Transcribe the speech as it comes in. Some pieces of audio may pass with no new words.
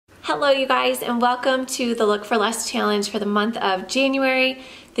Hello you guys, and welcome to the Look for Less challenge for the month of January.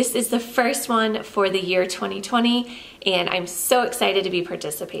 This is the first one for the year 2020 and I'm so excited to be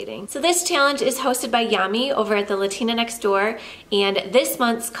participating. So this challenge is hosted by Yami over at the Latina Next Door, and this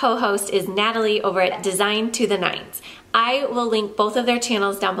month's co-host is Natalie over at Design to the Nines. I will link both of their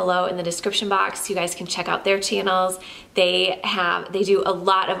channels down below in the description box so you guys can check out their channels. They do a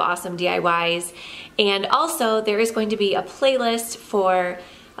lot of awesome DIYs, and also there is going to be a playlist for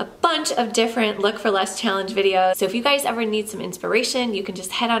a bunch of different Look for Less challenge videos. So if you guys ever need some inspiration, you can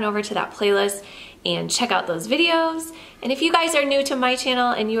just head on over to that playlist and check out those videos. And if you guys are new to my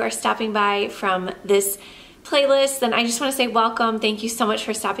channel and you are stopping by from this playlist, then I just want to say welcome. Thank you so much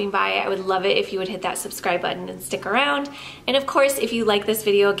for stopping by. I would love it if you would hit that subscribe button and stick around. And of course, if you like this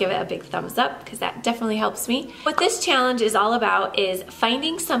video, give it a big thumbs up because that definitely helps me. What this challenge is all about is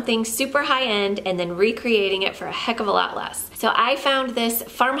finding something super high end and then recreating it for a heck of a lot less. So I found this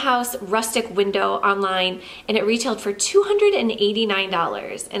farmhouse rustic window online and it retailed for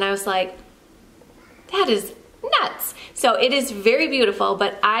 $289. And I was like, that is nuts. So it is very beautiful,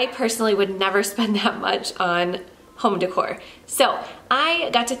 but I personally would never spend that much on home decor. So I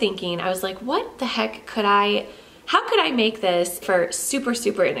got to thinking, I was like, what the heck how could I make this for super,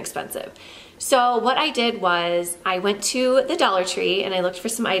 super inexpensive? So what I did was I went to the Dollar Tree and I looked for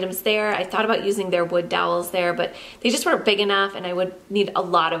some items there. I thought about using their wood dowels there, but they just weren't big enough and I would need a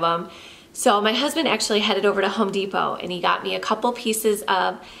lot of them. So my husband actually headed over to Home Depot and he got me a couple pieces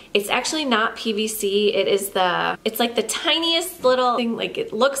of, it's actually not PVC, it's like the tiniest little thing, like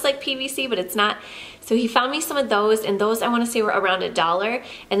it looks like PVC, but it's not. So he found me some of those, and those I want to say were around $1.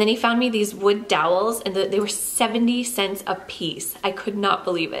 And then he found me these wood dowels and they were 70 cents a piece. I could not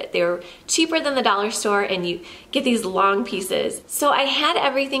believe it. They were cheaper than the dollar store and you get these long pieces. So I had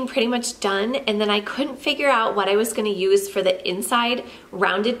everything pretty much done and then I couldn't figure out what I was going to use for the inside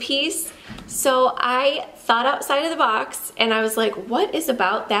rounded piece. So I thought outside of the box and I was like, what is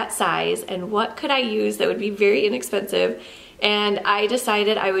about that size and what could I use that would be very inexpensive? And I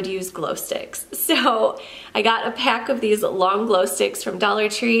decided I would use glow sticks. So I got a pack of these long glow sticks from Dollar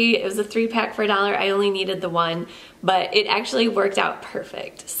Tree. It was a 3-pack for $1. I only needed the one, but it actually worked out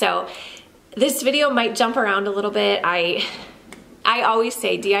perfect. So this video might jump around a little bit. I always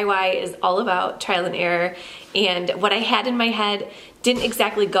say DIY is all about trial and error, and what I had in my head didn't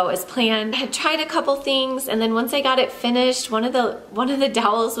exactly go as planned. I had tried a couple things, and then once I got it finished, one of the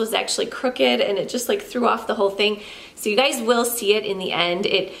dowels was actually crooked and it just like threw off the whole thing. So you guys will see it in the end.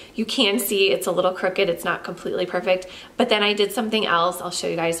 You can see it's a little crooked, it's not completely perfect, but then I did something else. I'll show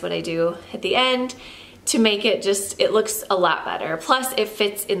you guys what I do at the end to make it it looks a lot better. Plus it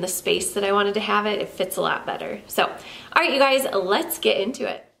fits in the space that I wanted to have it. It fits a lot better. So, all right, you guys, let's get into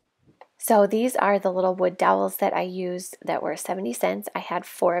it. So these are the little wood dowels that I used that were 70 cents. I had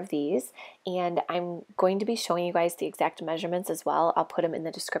 4 of these, and I'm going to be showing you guys the exact measurements as well. I'll put them in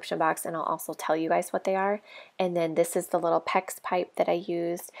the description box and I'll also tell you guys what they are. And then this is the little PEX pipe that I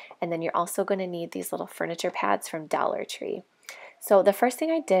used, and then you're also going to need these little furniture pads from Dollar Tree. So the first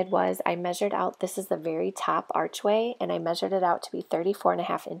thing I did was I measured out, this is the very top archway, and I measured it out to be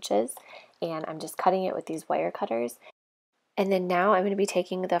 34.5 inches, and I'm just cutting it with these wire cutters. And then now I'm going to be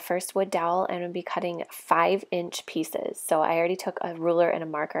taking the first wood dowel and I'm going to be cutting 5-inch pieces. So I already took a ruler and a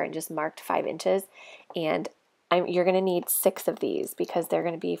marker and just marked 5 inches. And you're going to need 6 of these because they're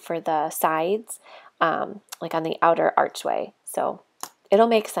going to be for the sides, like on the outer archway. So it'll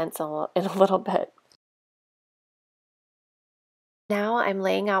make sense in a little bit. Now I'm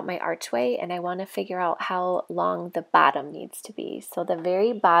laying out my archway and I want to figure out how long the bottom needs to be. So the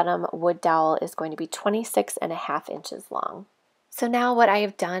very bottom wood dowel is going to be 26.5 inches long. So now what I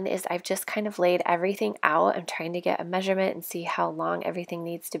have done is I've just kind of laid everything out. I'm trying to get a measurement and see how long everything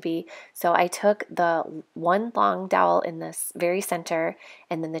needs to be. So I took the one long dowel in this very center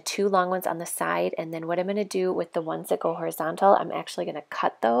and then the 2 long ones on the side, and then what I'm going to do with the ones that go horizontal, I'm actually going to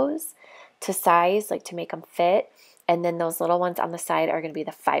cut those to size, like to make them fit. And then those little ones on the side are going to be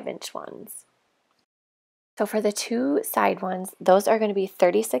the 5-inch ones. So for the 2 side ones, those are going to be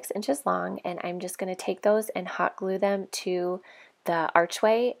 36 inches long, and I'm just going to take those and hot glue them to the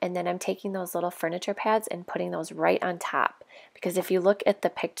archway, and then I'm taking those little furniture pads and putting those right on top. Because if you look at the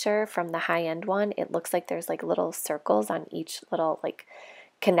picture from the high-end one, it looks like there's like little circles on each little like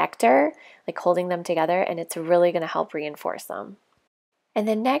connector, like holding them together, and it's really going to help reinforce them. And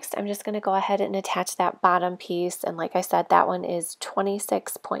then next, I'm just going to go ahead and attach that bottom piece. And like I said, that one is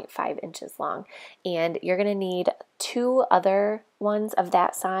 26.5 inches long. And you're going to need 2 other ones of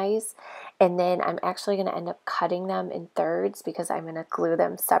that size, and then I'm actually going to end up cutting them in thirds because I'm going to glue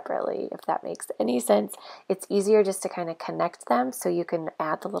them separately, if that makes any sense. It's easier just to kind of connect them so you can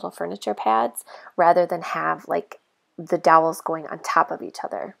add the little furniture pads rather than have like the dowels going on top of each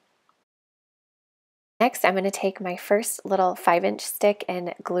other. Next, I'm going to take my first little 5-inch stick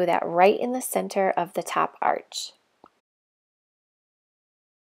and glue that right in the center of the top arch.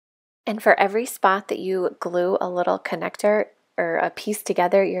 And for every spot that you glue a little connector or a piece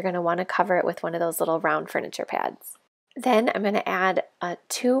together, you're going to want to cover it with one of those little round furniture pads. Then I'm going to add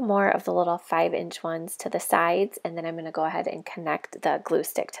 2 more of the little 5-inch ones to the sides, and then I'm going to go ahead and connect the glue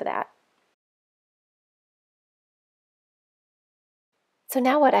stick to that. So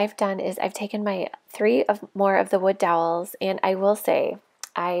now what I've done is I've taken my 3 more of the wood dowels, and I will say,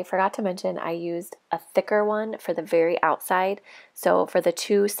 I forgot to mention I used a thicker one for the very outside. So for the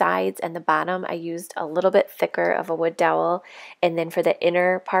 2 sides and the bottom, I used a little bit thicker of a wood dowel. And then for the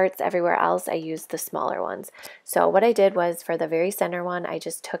inner parts everywhere else, I used the smaller ones. So what I did was for the very center one, I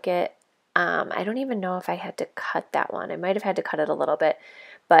just took it. I don't even know if I had to cut that one. I might have had to cut it a little bit.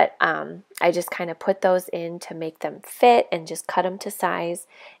 But I just kind of put those in to make them fit and just cut them to size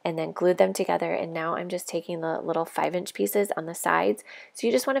and then glued them together. And now I'm just taking the little 5-inch pieces on the sides. So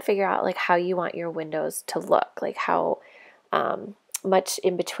you just want to figure out like how you want your windows to look, like how much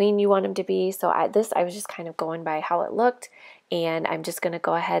in between you want them to be. So I was just kind of going by how it looked, and I'm just going to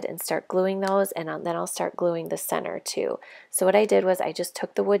go ahead and start gluing those, and then I'll start gluing the center too. So what I did was I just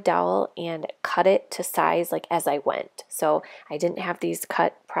took the wood dowel and cut it to size like as I went. So I didn't have these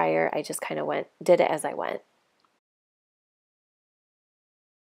cut prior, I just kind of did it as I went.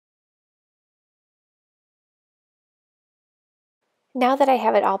 Now that I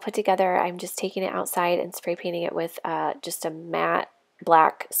have it all put together, I'm just taking it outside and spray painting it with just a matte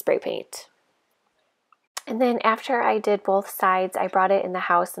black spray paint. And then after I did both sides, I brought it in the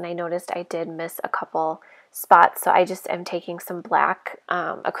house and I noticed I did miss a couple spots. So I just am taking some black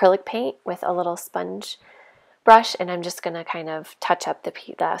acrylic paint with a little sponge brush, and I'm just going to kind of touch up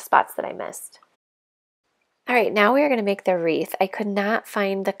the spots that I missed. All right, now we are going to make the wreath. I could not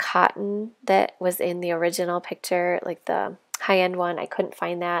find the cotton that was in the original picture, like the high-end one. I couldn't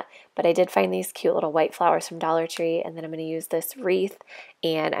find that, but I did find these cute little white flowers from Dollar Tree, and then I'm going to use this wreath,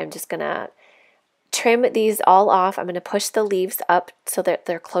 and I'm just going to trim these all off. I'm going to push the leaves up so that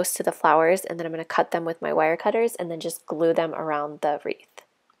they're close to the flowers, and then I'm going to cut them with my wire cutters and then just glue them around the wreath.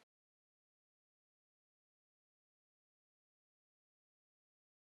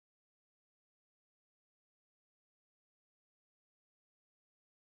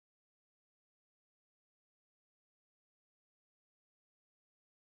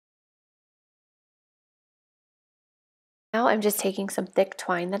 Now I'm just taking some thick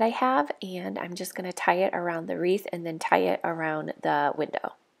twine that I have, and I'm just going to tie it around the wreath and then tie it around the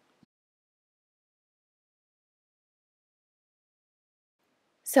window.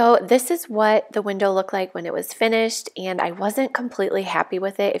 So this is what the window looked like when it was finished, and I wasn't completely happy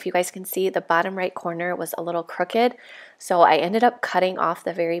with it. If you guys can see, the bottom right corner was a little crooked, so I ended up cutting off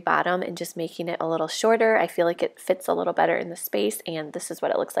the very bottom and just making it a little shorter. I feel like it fits a little better in the space, and this is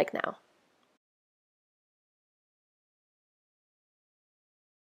what it looks like now.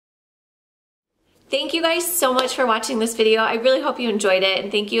 Thank you guys so much for watching this video. I really hope you enjoyed it,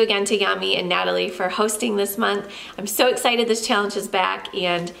 and thank you again to Yami and Natalie for hosting this month. I'm so excited this challenge is back,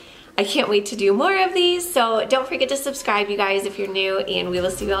 and I can't wait to do more of these. So don't forget to subscribe, you guys, if you're new, and we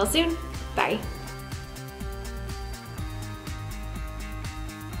will see you all soon. Bye.